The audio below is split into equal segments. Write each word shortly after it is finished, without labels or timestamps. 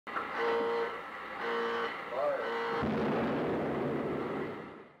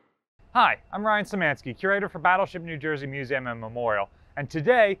Hi, I'm Ryan Szymanski, curator for Battleship New Jersey Museum and Memorial, and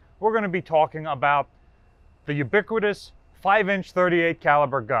today we're going to be talking about the ubiquitous 5-inch 38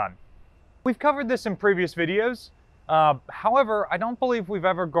 caliber gun. We've covered this in previous videos, however, I don't believe we've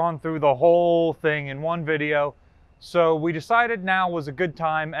ever gone through the whole thing in one video, so we decided now was a good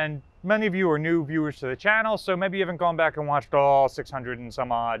time, and many of you are new viewers to the channel, so maybe you haven't gone back and watched all 600 and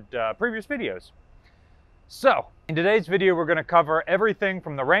some odd previous videos. So, in today's video we're going to cover everything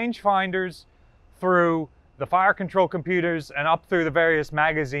from the rangefinders through the fire control computers and up through the various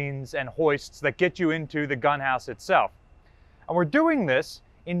magazines and hoists that get you into the gun house itself. And we're doing this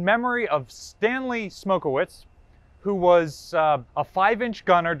in memory of Stanley Smokowitz, who was a 5-inch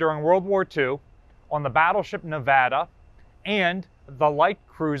gunner during World War II on the battleship Nevada and the light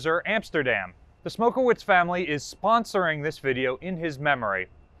cruiser Amsterdam. The Smokowitz family is sponsoring this video in his memory.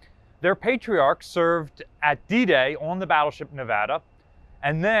 Their patriarch served at D-Day on the battleship Nevada,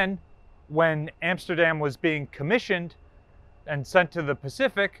 and then when Amsterdam was being commissioned and sent to the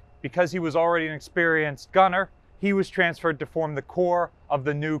Pacific, because he was already an experienced gunner, he was transferred to form the core of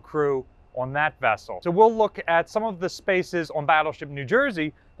the new crew on that vessel. So we'll look at some of the spaces on battleship New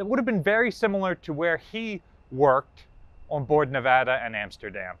Jersey that would have been very similar to where he worked on board Nevada and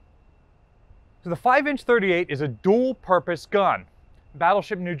Amsterdam. So the 5-inch 38 is a dual-purpose gun.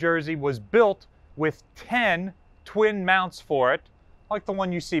 Battleship New Jersey was built with 10 twin mounts for it, like the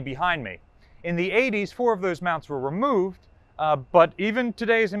one you see behind me. In the 80s, 4 of those mounts were removed, but even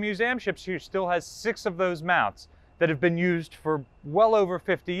today's museum ship still has 6 of those mounts that have been used for well over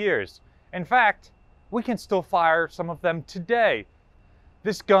 50 years. In fact, we can still fire some of them today.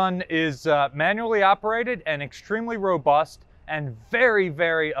 This gun is manually operated and extremely robust and very,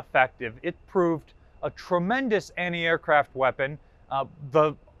 very effective. It proved a tremendous anti-aircraft weapon,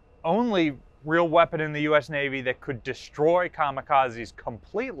 the only real weapon in the US Navy that could destroy kamikazes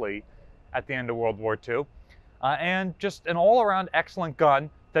completely at the end of World War II, and just an all-around excellent gun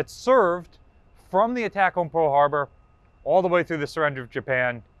that served from the attack on Pearl Harbor all the way through the surrender of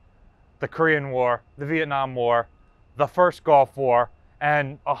Japan, the Korean War, the Vietnam War, the first Gulf War,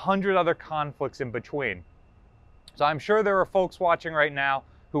 and 100 other conflicts in between. So I'm sure there are folks watching right now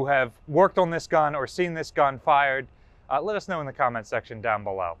who have worked on this gun or seen this gun fired. Let us know in the comment section down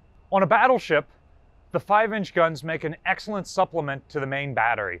below. On a battleship, the 5-inch guns make an excellent supplement to the main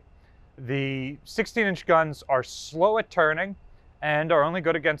battery. The 16-inch guns are slow at turning and are only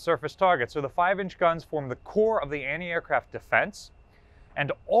good against surface targets, so the 5-inch guns form the core of the anti-aircraft defense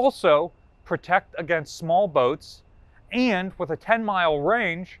and also protect against small boats, and with a 10-mile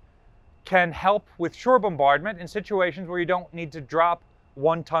range can help with shore bombardment in situations where you don't need to drop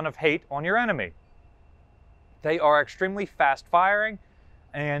 1 ton of hate on your enemy. They are extremely fast firing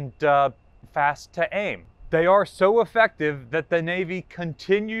and fast to aim. They are so effective that the Navy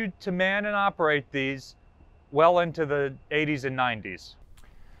continued to man and operate these well into the 80s and 90s.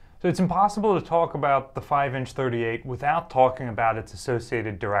 So it's impossible to talk about the 5-inch 38 without talking about its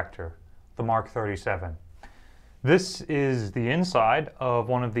associated director, the Mark 37. This is the inside of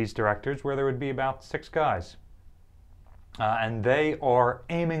one of these directors where there would be about 6 guys. And they are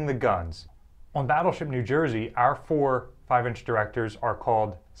aiming the guns. On Battleship New Jersey, our 4 5-inch directors are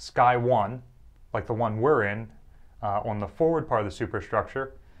called Sky 1, like the one we're in, on the forward part of the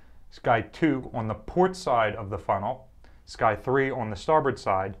superstructure, Sky 2 on the port side of the funnel, Sky 3 on the starboard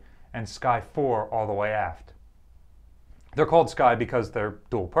side, and Sky 4 all the way aft. They're called Sky because they're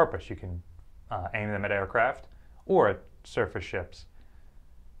dual purpose. You can aim them at aircraft or at surface ships.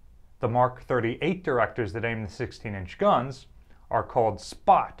 The Mark 38 directors that aim the 16-inch guns are called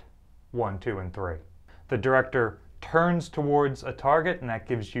Spot 1, 2, and 3. The director turns towards a target and that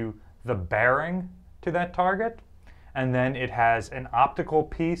gives you the bearing to that target, and then it has an optical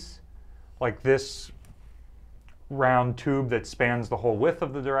piece like this round tube that spans the whole width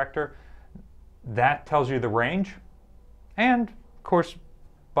of the director. That tells you the range, and of course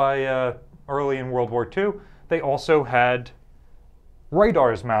by early in World War II they also had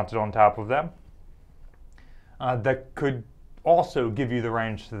radars mounted on top of them that could also give you the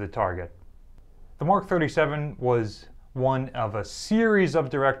range to the target. The Mark 37 was one of a series of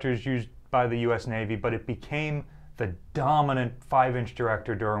directors used by the US Navy, but it became the dominant 5-inch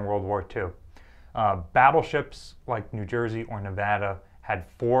director during World War II. Battleships like New Jersey or Nevada had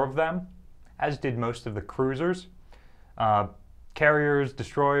 4 of them, as did most of the cruisers. Carriers,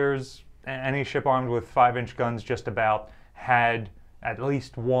 destroyers, any ship armed with 5-inch guns just about had at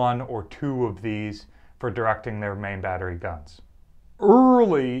least 1 or 2 of these for directing their main battery guns.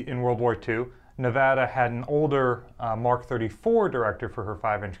 Early in World War II, Nevada had an older Mark 34 director for her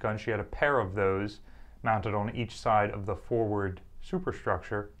 5-inch gun. She had a pair of those mounted on each side of the forward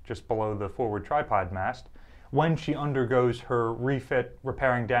superstructure just below the forward tripod mast. When she undergoes her refit,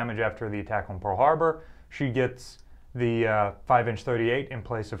 repairing damage after the attack on Pearl Harbor, she gets the 5-inch 38 in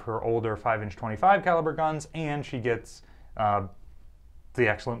place of her older 5-inch 25 caliber guns, and she gets the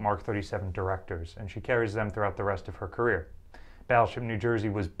excellent Mark 37 Directors, and she carries them throughout the rest of her career. Battleship New Jersey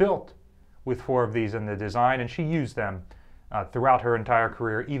was built with 4 of these in the design, and she used them throughout her entire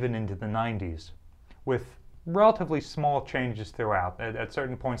career, even into the 90s, with relatively small changes throughout. At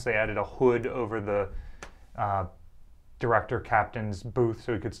certain points, they added a hood over the director captain's booth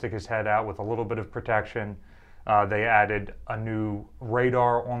so he could stick his head out with a little bit of protection. They added a new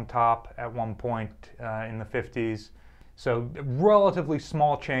radar on top at one point in the 50s. So relatively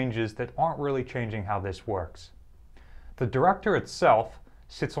small changes that aren't really changing how this works. The Director itself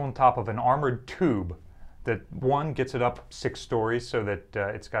sits on top of an armored tube that, one, gets it up 6 stories so that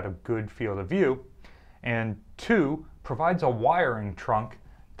it's got a good field of view, and 2, provides a wiring trunk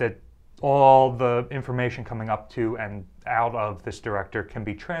that all the information coming up to and out of this Director can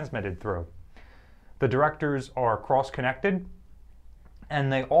be transmitted through. The Directors are cross-connected,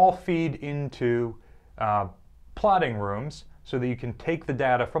 and they all feed into plotting rooms so that you can take the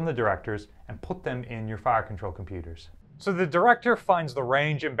data from the Directors and put them in your fire control computers. So the Director finds the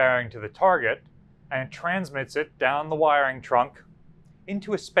range and bearing to the target and transmits it down the wiring trunk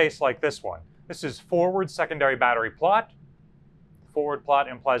into a space like this one. This is forward secondary battery plot. Forward plot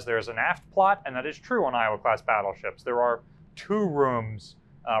implies there is an aft plot, and that is true on Iowa-class battleships. There are 2 rooms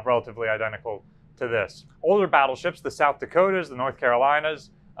relatively identical to this. Older battleships, the South Dakotas, the North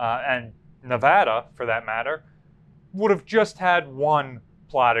Carolinas, and Nevada, for that matter, would have just had 1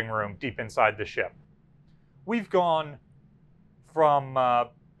 plotting room deep inside the ship. We've gone from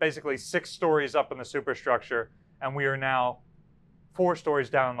basically 6 stories up in the superstructure, and we are now 4 stories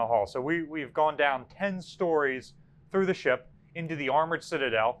down in the hull. So we've gone down 10 stories through the ship into the armored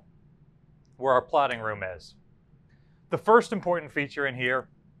citadel where our plotting room is. The first important feature in here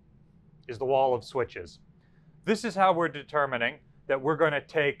is the wall of switches. This is how we're determining that we're going to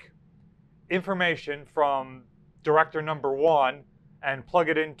take information from Director number 1 and plug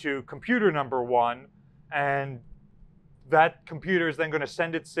it into computer number 1, and that computer is then going to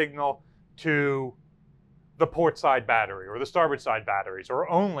send its signal to the port side battery or the starboard side batteries, or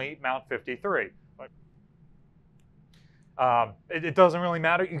only Mount 53. It doesn't really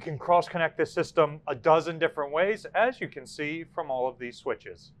matter. You can cross-connect this system a dozen different ways, as you can see from all of these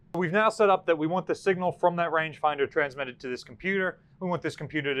switches. We've now set up that we want the signal from that rangefinder transmitted to this computer. We want this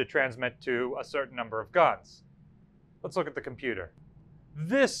computer to transmit to a certain number of guns. Let's look at the computer.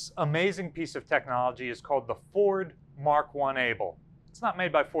 This amazing piece of technology is called the Ford Mark I Able. It's not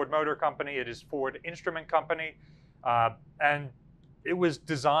made by Ford Motor Company, it is Ford Instrument Company, and it was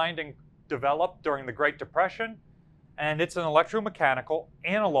designed and developed during the Great Depression, and it's an electromechanical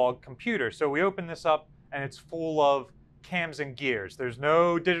analog computer. So we open this up and it's full of cams and gears. There's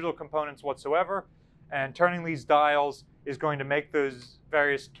no digital components whatsoever, and turning these dials is going to make those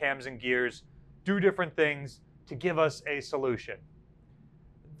various cams and gears do different things to give us a solution.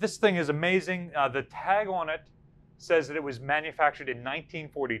 This thing is amazing. The tag on it says that it was manufactured in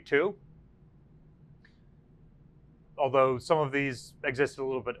 1942, although some of these existed a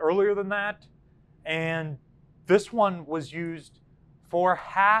little bit earlier than that. And this one was used for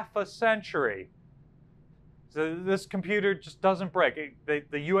half a century. So this computer just doesn't break.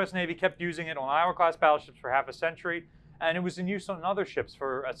 The US Navy kept using it on Iowa-class battleships for half a century, and it was in use on other ships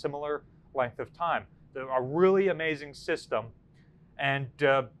for a similar length of time. A really amazing system, and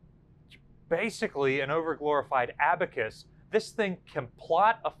basically an overglorified abacus. This thing can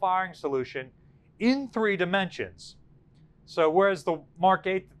plot a firing solution in 3 dimensions. So whereas the Mark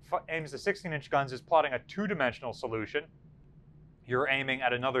 8 that aims the 16-inch guns is plotting a 2-dimensional solution, you're aiming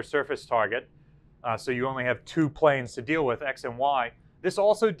at another surface target, so you only have 2 planes to deal with, X and Y. This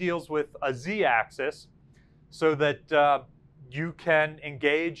also deals with a Z-axis so that you can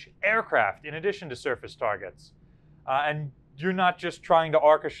engage aircraft in addition to surface targets. And you're not just trying to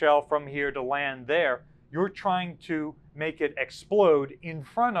arc a shell from here to land there. You're trying to make it explode in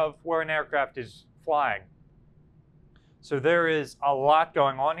front of where an aircraft is flying. So there is a lot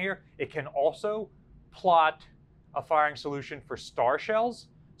going on here. It can also plot a firing solution for star shells.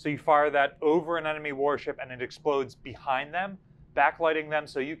 So you fire that over an enemy warship and it explodes behind them, backlighting them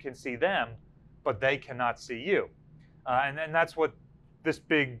so you can see them, but they cannot see you. And that's what this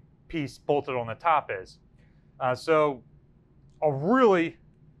big piece bolted on the top is. So a really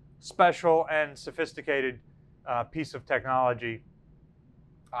special and sophisticated piece of technology.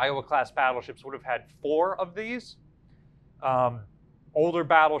 Iowa-class battleships would have had 4 of these. Older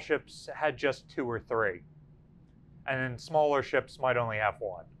battleships had just 2 or 3. and then smaller ships might only have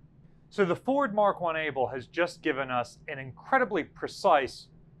one. So the Ford Mark I Able has just given us an incredibly precise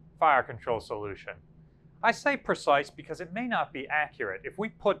fire control solution. I say precise because it may not be accurate. If we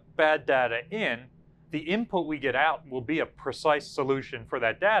put bad data in, the input we get out will be a precise solution for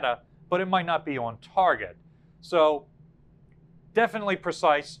that data, but it might not be on target. So definitely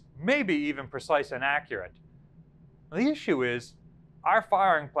precise, maybe even precise and accurate. The issue is our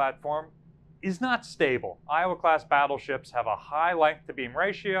firing platform is not stable. Iowa-class battleships have a high length-to-beam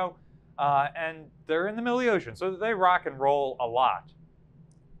ratio, and they're in the middle of the ocean, so they rock and roll a lot.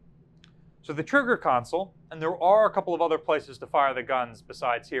 So the trigger console, and there are a couple of other places to fire the guns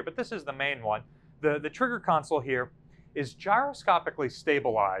besides here, but this is the main one. The trigger console here is gyroscopically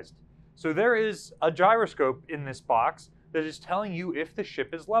stabilized. So there is a gyroscope in this box that is telling you if the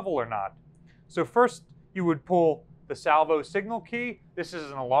ship is level or not. So first you would pull the salvo signal key. This is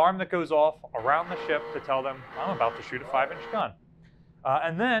an alarm that goes off around the ship to tell them, I'm about to shoot a 5-inch gun.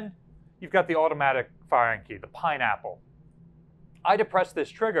 And then you've got the automatic firing key, the pineapple. I depress this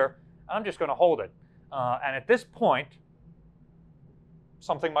trigger, and I'm just going to hold it. And at this point,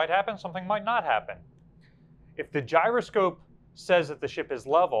 something might happen, something might not happen. If the gyroscope says that the ship is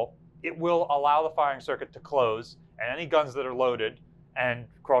level, it will allow the firing circuit to close, and any guns that are loaded and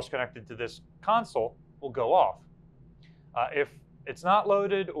cross-connected to this console will go off. If it's not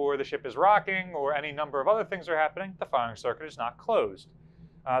loaded, or the ship is rocking, or any number of other things are happening, the firing circuit is not closed.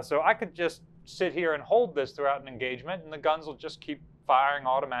 So I could just sit here and hold this throughout an engagement, and the guns will just keep firing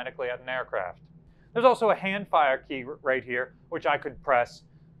automatically at an aircraft. There's also a hand fire key right here, which I could press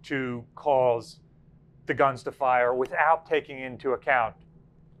to cause the guns to fire without taking into account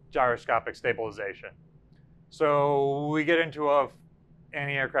gyroscopic stabilization. So we get into an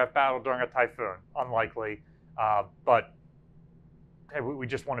anti-aircraft battle during a typhoon. Unlikely, but hey, we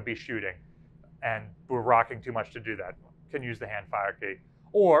just want to be shooting, and we're rocking too much to do that. Can use the hand fire key.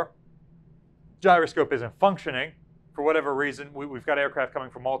 Or gyroscope isn't functioning for whatever reason. We've got aircraft coming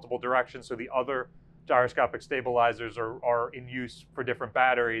from multiple directions, so the other gyroscopic stabilizers are in use for different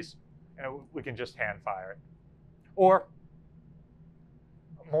batteries, and we can just hand fire it. Or,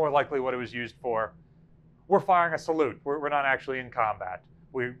 more likely what it was used for, we're firing a salute. We're not actually in combat.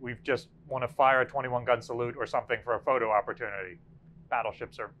 We just want to fire a 21-gun salute or something for a photo opportunity.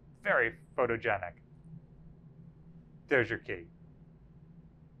 Battleships are very photogenic. There's your key.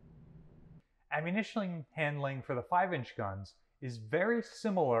 Ammunition handling for the 5-inch guns is very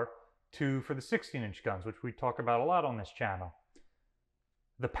similar to for the 16-inch guns, which we talk about a lot on this channel.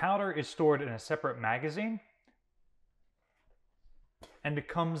 The powder is stored in a separate magazine, and it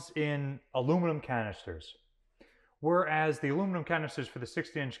comes in aluminum canisters. Whereas the aluminum canisters for the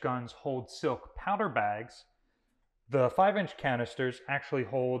 16-inch guns hold silk powder bags, the 5-inch canisters actually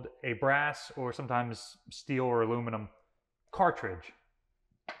hold a brass or sometimes steel or aluminum cartridge.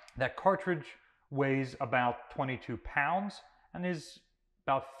 That cartridge weighs about 22 pounds and is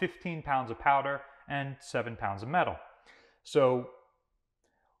about 15 pounds of powder and 7 pounds of metal. So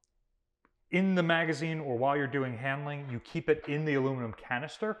in the magazine or while you're doing handling, you keep it in the aluminum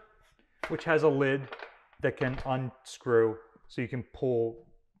canister, which has a lid that can unscrew so you can pull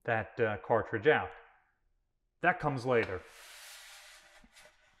that cartridge out. That comes later.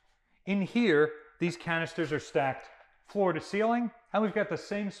 In here, these canisters are stacked floor to ceiling, and we've got the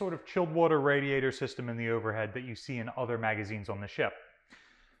same sort of chilled water radiator system in the overhead that you see in other magazines on the ship.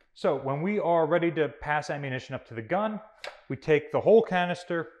 So when we are ready to pass ammunition up to the gun, we take the whole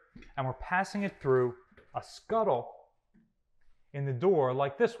canister and we're passing it through a scuttle in the door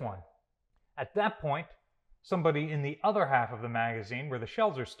like this one. At that point, somebody in the other half of the magazine where the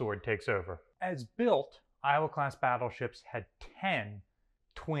shells are stored takes over. As built, Iowa-class battleships had 10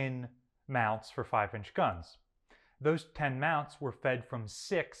 twin mounts for 5-inch guns. Those 10 mounts were fed from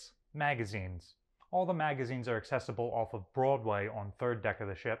 6 magazines. All the magazines are accessible off of Broadway on third deck of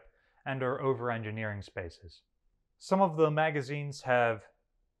the ship and are over engineering spaces. Some of the magazines have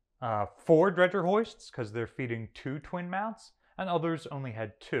 4 dredger hoists because they're feeding 2 twin mounts, and others only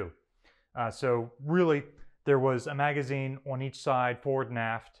had 2. So really, there was a magazine on each side, forward and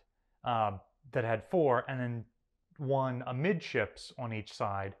aft, that had 4, and then one amidships on each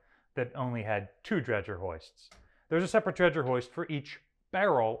side that only had 2 dredger hoists. There's a separate dredger hoist for each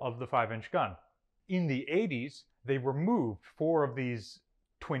barrel of the 5-inch gun. In the 80s, they removed 4 of these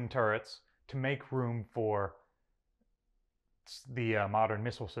twin turrets to make room for the modern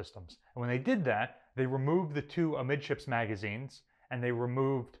missile systems. And when they did that, they removed the 2 amidships magazines, and they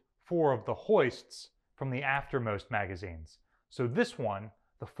removed 4 of the hoists from the aftermost magazines. So this one,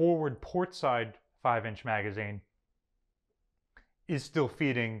 the forward port side 5-inch magazine, is still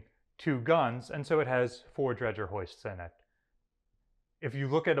feeding 2 guns, and so it has 4 dredger hoists in it. If you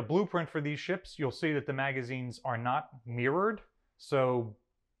look at a blueprint for these ships, you'll see that the magazines are not mirrored, so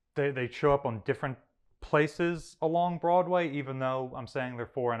they show up on different places along Broadway, even though I'm saying they're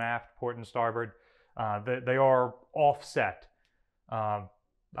fore and aft, port and starboard. They are offset.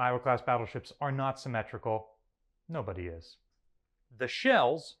 Iowa-class battleships are not symmetrical. Nobody is. The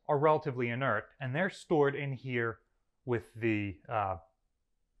shells are relatively inert, and they're stored in here with the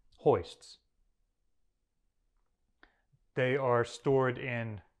hoists. They are stored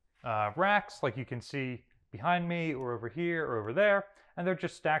in racks, like you can see behind me, or over here, or over there, and they're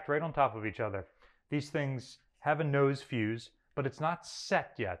just stacked right on top of each other. These things have a nose fuse, but it's not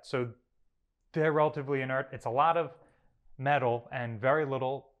set yet, so they're relatively inert. It's a lot of metal and very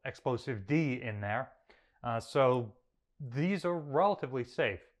little explosive D in there, so these are relatively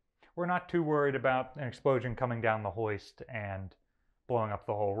safe. We're not too worried about an explosion coming down the hoist and blowing up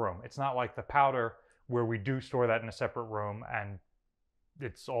the whole room. It's not like the powder, where we do store that in a separate room and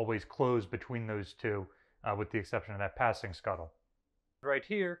it's always closed between those two, with the exception of that passing scuttle. Right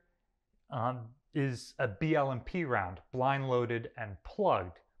here is a BL&P round, blind loaded and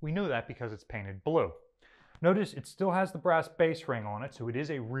plugged. We know that because it's painted blue. Notice it still has the brass base ring on it, so it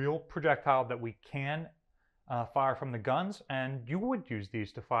is a real projectile that we can fire from the guns, and you would use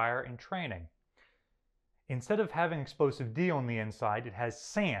these to fire in training. Instead of having explosive D on the inside, it has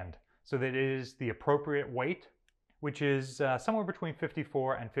sand, so that it is the appropriate weight, which is somewhere between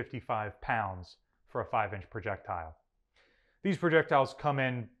 54 and 55 pounds for a 5-inch projectile. These projectiles come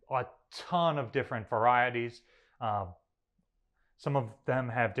in a ton of different varieties. Some of them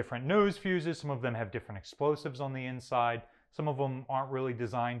have different nose fuses, some of them have different explosives on the inside, some of them aren't really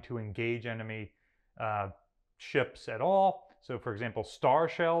designed to engage enemy ships at all. So for example, star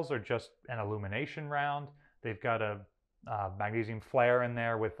shells are just an illumination round. They've got a magnesium flare in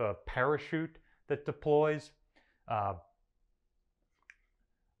there with a parachute that deploys.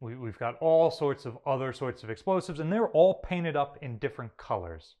 We've got all sorts of other sorts of explosives, and they're all painted up in different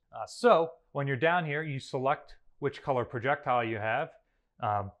colors. So when you're down here, you select which color projectile you have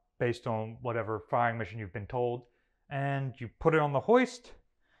based on whatever firing mission you've been told, and you put it on the hoist.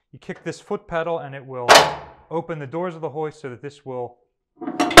 You kick this foot pedal and it will open the doors of the hoist so that this will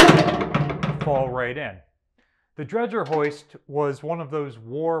fall right in. The dredger hoist was one of those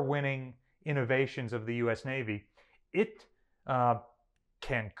war-winning innovations of the US Navy. It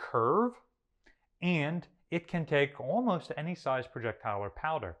can curve, and it can take almost any size projectile or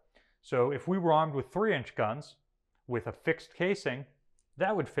powder. So if we were armed with 3-inch guns with a fixed casing,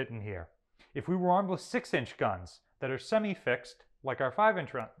 that would fit in here. If we were armed with 6-inch guns that are semi-fixed, like our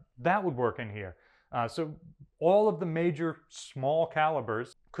 5-inch round, that would work in here. So all of the major small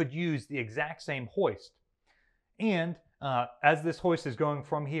calibers could use the exact same hoist. And as this hoist is going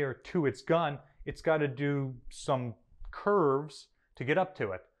from here to its gun, it's got to do some curves to get up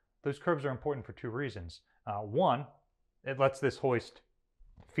to it. Those curves are important for 2 reasons. One, it lets this hoist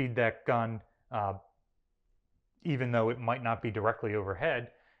feed that gun even though it might not be directly overhead.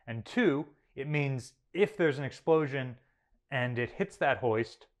 And 2, it means if there's an explosion and it hits that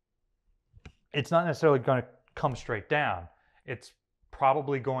hoist, it's not necessarily going to come straight down. It's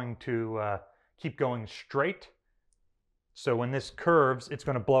probably going to keep going straight. So when this curves, it's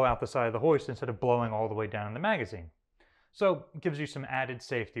going to blow out the side of the hoist instead of blowing all the way down in the magazine. So it gives you some added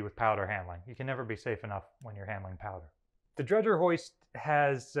safety with powder handling. You can never be safe enough when you're handling powder. The dredger hoist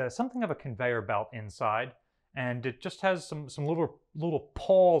has something of a conveyor belt inside, and it just has some little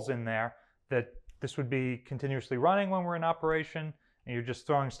pawls in there that this would be continuously running when we're in operation, and you're just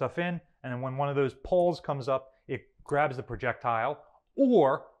throwing stuff in, and then when one of those pawls comes up, it grabs the projectile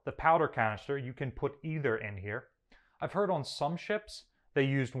or the powder canister. You can put either in here. I've heard on some ships they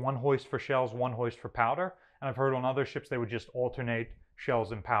used 1 hoist for shells, 1 hoist for powder, and I've heard on other ships they would just alternate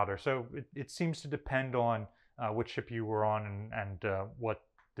shells and powder. So it seems to depend on which ship you were on and what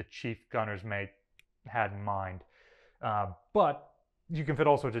the chief gunner's mate had in mind. But you can fit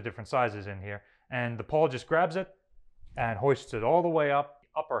all sorts of different sizes in here, and the pawl just grabs it and hoists it all the way up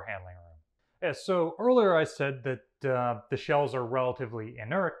the upper handling room. Yeah, so earlier I said that the shells are relatively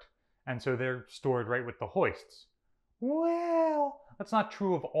inert, and so they're stored right with the hoists. Well, that's not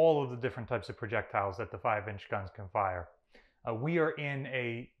true of all of the different types of projectiles that the 5-inch guns can fire. We are in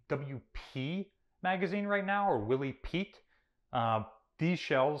a WP magazine right now, or Willie Pete. These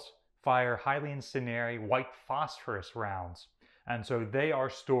shells fire highly incendiary white phosphorus rounds, and so they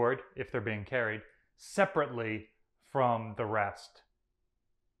are stored, if they're being carried, separately from the rest.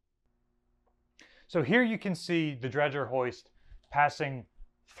 So here you can see the dredger hoist passing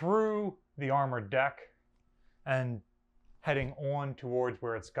through the armored deck, and heading on towards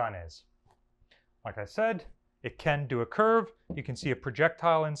where its gun is. Like I said, it can do a curve. You can see a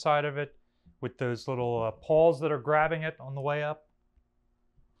projectile inside of it with those little paws that are grabbing it on the way up.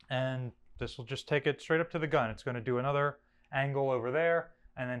 And this will just take it straight up to the gun. It's going to do another angle over there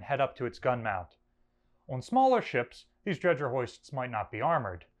and then head up to its gun mount. On smaller ships, these dredger hoists might not be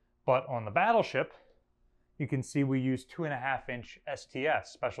armored, but on the battleship, you can see we use 2.5-inch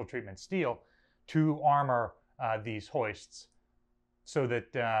STS, special treatment steel, to armor these hoists so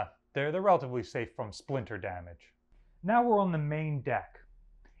that they're relatively safe from splinter damage. Now we're on the main deck.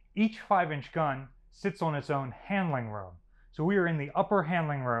 Each 5-inch gun sits on its own handling room. So we are in the upper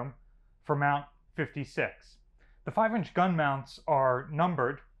handling room for mount 56. The 5-inch gun mounts are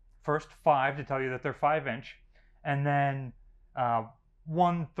numbered, first 5 to tell you that they're 5-inch, and then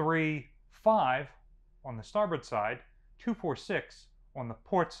 1, 3, 5 on the starboard side, 2, 4, 6 on the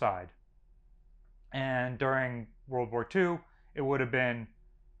port side. And during World War II, it would have been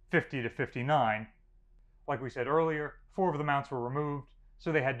 50 to 59. Like we said earlier, 4 of the mounts were removed,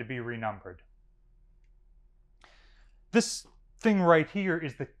 so they had to be renumbered. This thing right here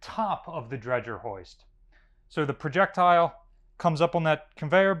is the top of the dredger hoist. So the projectile comes up on that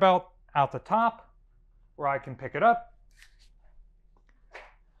conveyor belt out the top, where I can pick it up,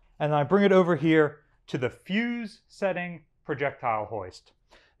 and I bring it over here to the fuse setting projectile hoist.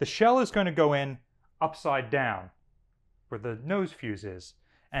 The shell is going to go in upside down, where the nose fuse is.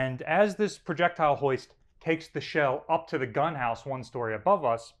 And as this projectile hoist takes the shell up to the gun house 1 story above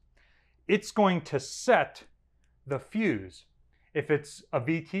us, it's going to set the fuse. If it's a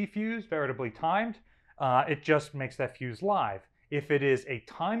VT fuse, veritably timed, it just makes that fuse live. If it is a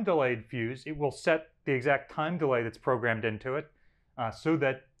time-delayed fuse, it will set the exact time delay that's programmed into it so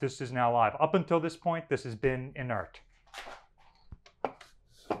that this is now live. Up until this point, this has been inert.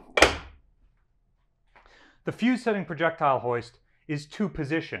 The fuse setting projectile hoist is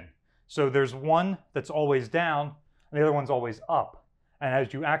 2-position. So there's one that's always down, and the other one's always up. And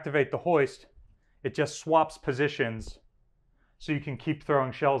as you activate the hoist, it just swaps positions so you can keep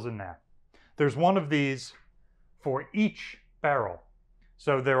throwing shells in there. There's one of these for each barrel.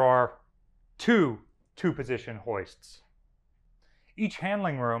 So there are 2 2-position hoists. Each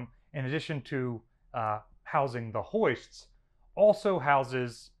handling room, in addition to housing the hoists, also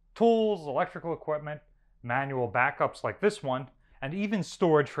houses tools, electrical equipment, manual backups like this one, and even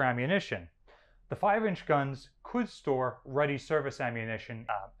storage for ammunition. The 5-inch guns could store ready service ammunition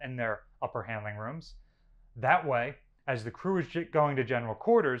in their upper handling rooms. That way, as the crew is going to general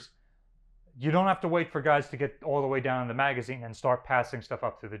quarters, you don't have to wait for guys to get all the way down in the magazine and start passing stuff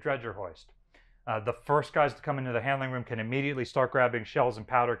up through the dredger hoist. The first guys to come into the handling room can immediately start grabbing shells and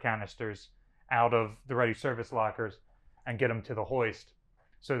powder canisters out of the ready service lockers and get them to the hoist,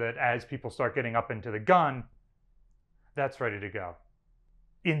 so that as people start getting up into the gun, that's ready to go.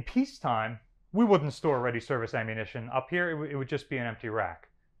 In peacetime, we wouldn't store ready service ammunition up here. It would just be an empty rack.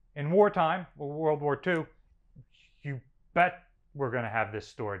 In wartime, World War II, you bet we're going to have this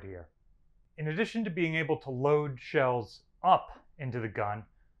stored here. In addition to being able to load shells up into the gun,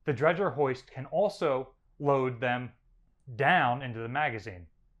 the dredger hoist can also load them down into the magazine.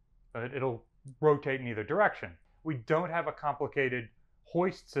 It'll rotate in either direction. We don't have a complicated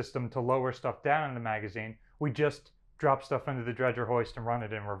hoist system to lower stuff down in the magazine. We just drop stuff into the dredger hoist and run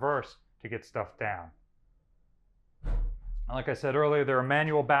it in reverse to get stuff down. Like I said earlier, there are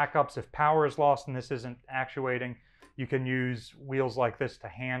manual backups. If power is lost and this isn't actuating, you can use wheels like this to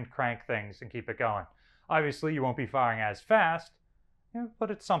hand crank things and keep it going. Obviously, you won't be firing as fast,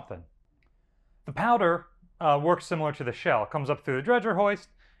 but it's something. The powder works similar to the shell. It comes up through the dredger hoist,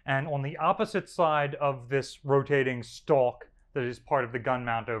 and on the opposite side of this rotating stalk that is part of the gun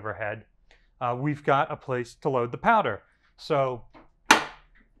mount overhead, we've got a place to load the powder. So you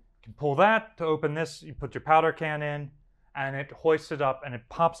can pull that to open this, you put your powder can in, and it hoists it up and it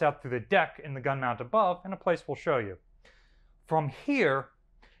pops out through the deck in the gun mount above, and a place we'll show you. From here,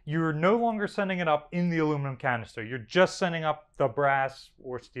 you're no longer sending it up in the aluminum canister. You're just sending up the brass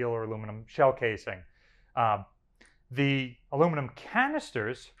or steel or aluminum shell casing. The aluminum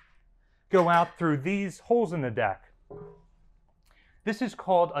canisters go out through these holes in the deck. This is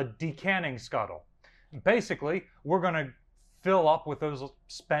called a decanning scuttle. Basically, we're going to fill up with those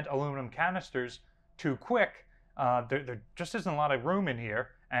spent aluminum canisters too quick. There just isn't a lot of room in here,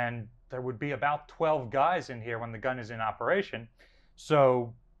 and there would be about 12 guys in here when the gun is in operation.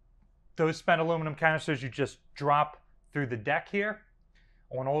 So those spent aluminum canisters you just drop through the deck here.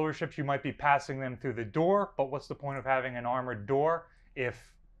 On older ships, you might be passing them through the door, but what's the point of having an armored door if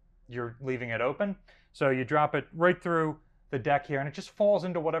you're leaving it open? So you drop it right through the deck here, and it just falls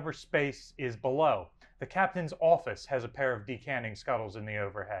into whatever space is below. The captain's office has a pair of decanting scuttles in the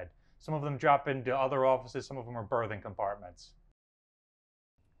overhead. Some of them drop into other offices, some of them are berthing compartments.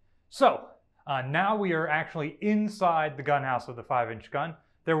 So, now we are actually inside the gunhouse of the 5-inch gun.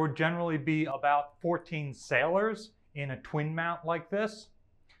 There would generally be about 14 sailors in a twin mount like this.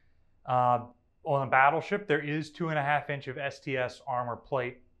 On a battleship, there is 2.5-inch of STS armor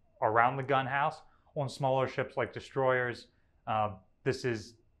plate around the gunhouse. On smaller ships like destroyers, this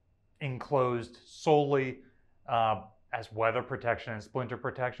is enclosed solely as weather protection and splinter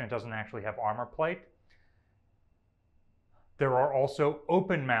protection. It doesn't actually have armor plate. There are also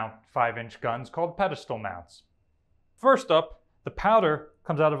open mount 5-inch guns called pedestal mounts. First up, the powder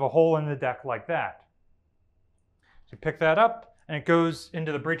comes out of a hole in the deck like that. So you pick that up and it goes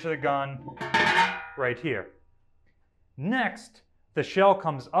into the breech of the gun right here. Next, the shell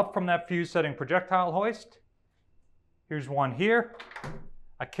comes up from that fuse setting projectile hoist. Here's one here.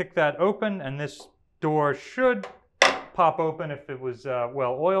 I kick that open and this door should pop open if it was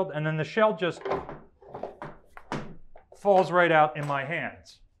well oiled, and then the shell just falls right out in my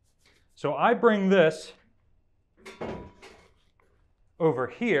hands. So I bring this over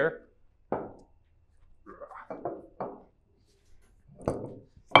here, and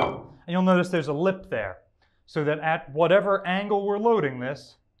you'll notice there's a lip there, so that at whatever angle we're loading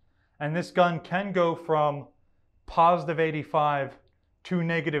this, and this gun can go from positive 85 to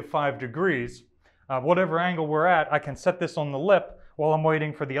 -5 degrees, whatever angle we're at, I can set this on the lip while I'm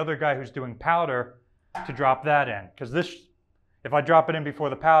waiting for the other guy who's doing powder to drop that in. Because this, if I drop it in before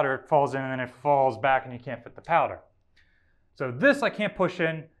the powder, it falls in and then it falls back and you can't fit the powder. So this I can't push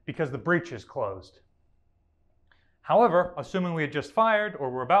in because the breech is closed. However, assuming we had just fired or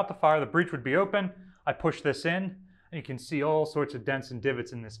we're about to fire, the breech would be open. I push this in and you can see all sorts of dents and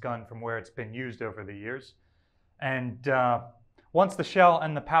divots in this gun from where it's been used over the years. And once the shell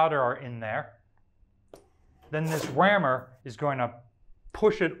and the powder are in there, then this rammer is going to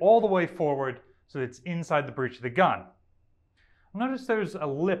push it all the way forward so that it's inside the breech of the gun. Notice there's a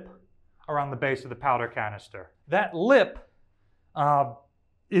lip around the base of the powder canister. That lip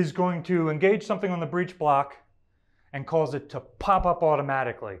is going to engage something on the breech block and cause it to pop up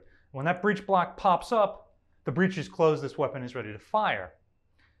automatically. When that breech block pops up, the breech is closed, this weapon is ready to fire.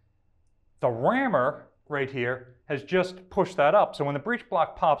 The rammer right here has just pushed that up. So when the breech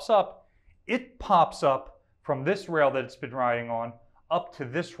block pops up, it pops up from this rail that it's been riding on up to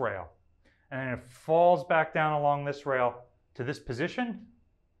this rail. And then it falls back down along this rail to this position.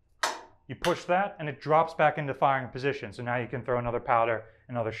 You push that and it drops back into firing position. So now you can throw another powder,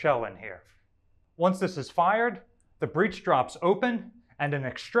 another shell in here. Once this is fired, the breech drops open and an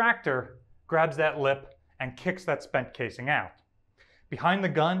extractor grabs that lip and kicks that spent casing out. Behind the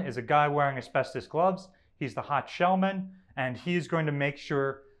gun is a guy wearing asbestos gloves. He's the hot shellman, and he's going to make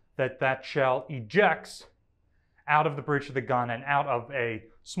sure that that shell ejects out of the breech of the gun and out of a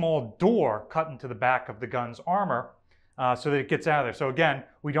small door cut into the back of the gun's armor so that it gets out of there. So again,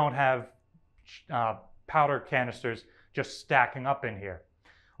 we don't have powder canisters just stacking up in here.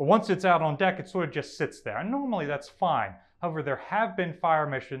 But once it's out on deck, it sort of just sits there. And normally that's fine. However, there have been fire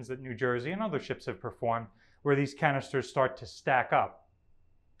missions that New Jersey and other ships have performed where these canisters start to stack up,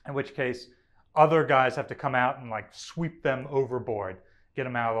 in which case other guys have to come out and like sweep them overboard, get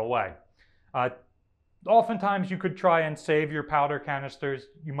them out of the way. Oftentimes you could try and save your powder canisters.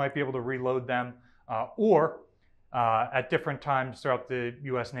 You might be able to reload them, or at different times throughout the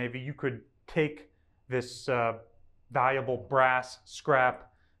US Navy, you could take this valuable brass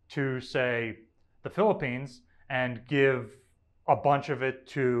scrap to, say, the Philippines and give a bunch of it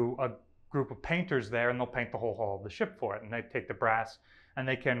to a group of painters there, and they'll paint the whole hull of the ship for it. And they take the brass and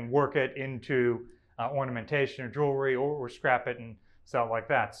they can work it into ornamentation or jewelry, or scrap it and sell it like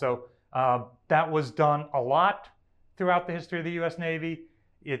that. So that was done a lot throughout the history of the US Navy.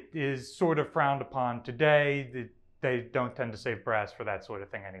 It is sort of frowned upon today. They don't tend to save brass for that sort of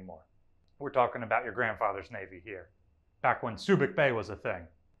thing anymore. We're talking about your grandfather's Navy here, back when Subic Bay was a thing.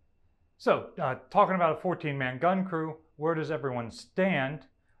 So, talking about a 14-man gun crew, where does everyone stand?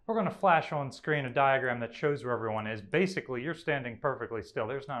 We're going to flash on screen a diagram that shows where everyone is. Basically, you're standing perfectly still.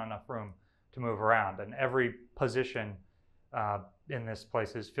 There's not enough room to move around, and every position in this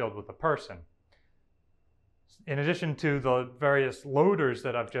place is filled with a person. In addition to the various loaders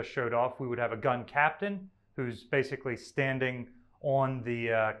that I've just showed off, we would have a gun captain who's basically standing on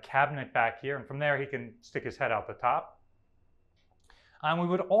the cabinet back here, and from there he can stick his head out the top. And we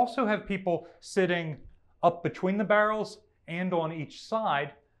would also have people sitting up between the barrels and on each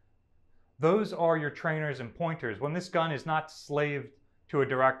side. Those are your trainers and pointers. When this gun is not slaved to a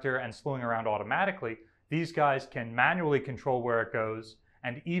director and slewing around automatically, these guys can manually control where it goes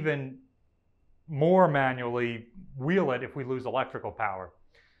and even more manually wheel it if we lose electrical power.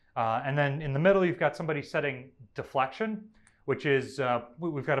 And then in the middle, you've got somebody setting deflection, which is,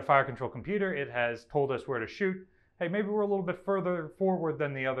 we've got a fire control computer. It has told us where to shoot. Hey, maybe we're a little bit further forward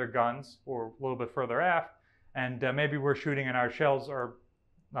than the other guns, or a little bit further aft, and maybe we're shooting and our shells are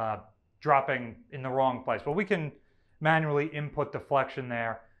dropping in the wrong place. Well, we can manually input deflection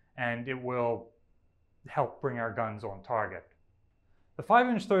there, and it will help bring our guns on target. The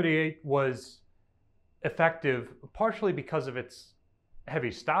 5-inch 38 was effective partially because of its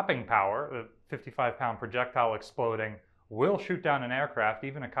heavy stopping power. The 55-pound projectile exploding will shoot down an aircraft,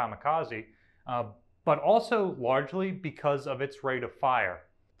 even a kamikaze, but also largely because of its rate of fire.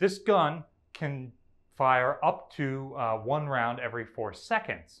 This gun can fire up to 1 round every 4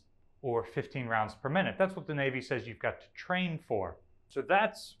 seconds, or 15 rounds per minute. That's what the Navy says you've got to train for. So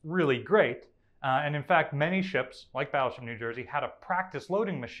that's really great. And in fact, many ships, like Battleship New Jersey, had a practice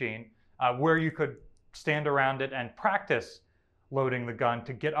loading machine where you could stand around it and practice loading the gun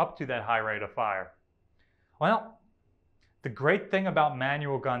to get up to that high rate of fire. Well, the great thing about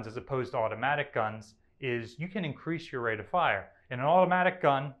manual guns as opposed to automatic guns is you can increase your rate of fire. In an automatic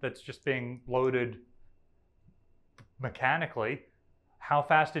gun that's just being loaded mechanically, how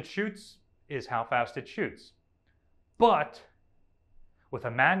fast it shoots is how fast it shoots. But with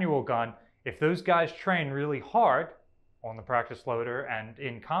a manual gun, if those guys train really hard on the practice loader and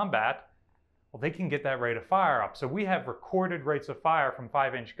in combat, well, they can get that rate of fire up. So we have recorded rates of fire from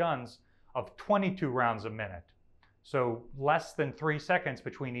 5-inch guns of 22 rounds a minute. So less than 3 seconds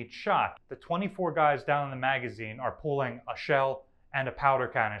between each shot. The 24 guys down in the magazine are pulling a shell and a powder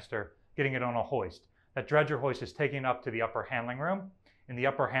canister, getting it on a hoist. That dredger hoist is taken up to the upper handling room. In the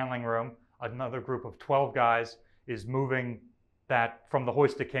upper handling room, another group of 12 guys is moving that from the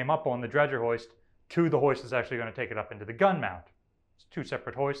hoist that came up on the dredger hoist to the hoist that's actually going to take it up into the gun mount. It's 2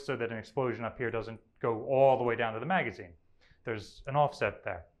 separate hoists so that an explosion up here doesn't go all the way down to the magazine. There's an offset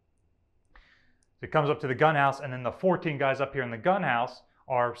there. So it comes up to the gun house, and then the 14 guys up here in the gun house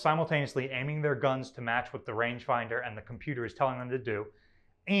are simultaneously aiming their guns to match what the rangefinder and the computer is telling them to do,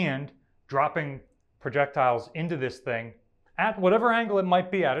 and dropping projectiles into this thing at whatever angle it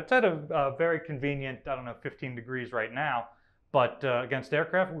might be at. It's at a very convenient, 15 degrees right now, but against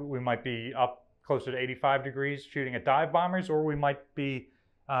aircraft, we might be up closer to 85 degrees shooting at dive bombers, or we might be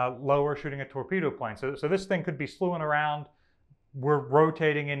lower shooting at torpedo planes. So this thing could be slewing around. We're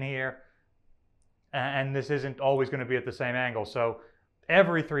rotating in here, and this isn't always going to be at the same angle. So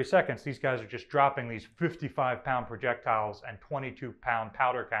every 3 seconds, these guys are just dropping these 55-pound projectiles and 22-pound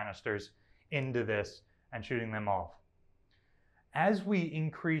powder canisters into this and shooting them off. As we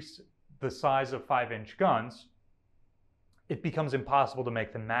increase the size of 5-inch guns, it becomes impossible to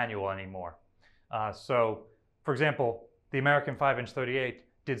make them manual anymore. So, for example, the American 5-inch 38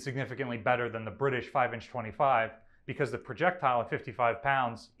 did significantly better than the British 5-inch 25 because the projectile at 55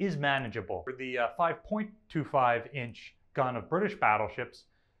 pounds is manageable. The 5.25-inch gun of British battleships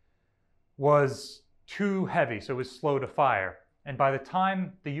was too heavy, so it was slow to fire. And by the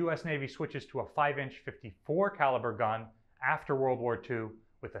time the US Navy switches to a 5-inch 54 caliber gun after World War II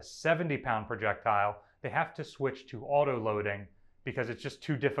with a 70-pound projectile, they have to switch to auto-loading because it's just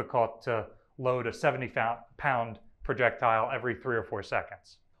too difficult to load a 70-pound projectile every 3 or 4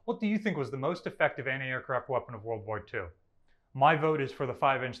 seconds. What do you think was the most effective anti-aircraft weapon of World War II? My vote is for the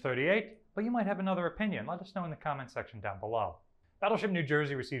 5-inch 38, but you might have another opinion. Let us know in the comment section down below. Battleship New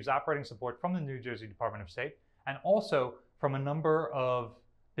Jersey receives operating support from the New Jersey Department of State and also from a number of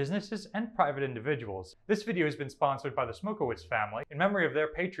businesses and private individuals. This video has been sponsored by the Smokowitz family in memory of their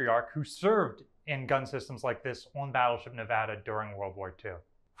patriarch who served in gun systems like this on Battleship Nevada during World War II.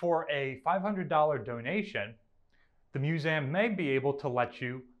 For a $500 donation, the museum may be able to let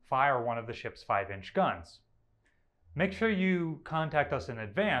you fire one of the ship's 5-inch guns. Make sure you contact us in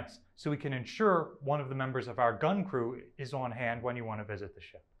advance so we can ensure one of the members of our gun crew is on hand when you want to visit the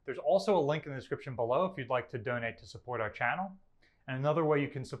ship. There's also a link in the description below if you'd like to donate to support our channel. And another way you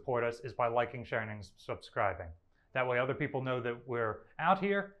can support us is by liking, sharing, and subscribing. That way other people know that we're out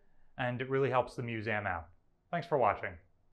here, and it really helps the museum out. Thanks for watching.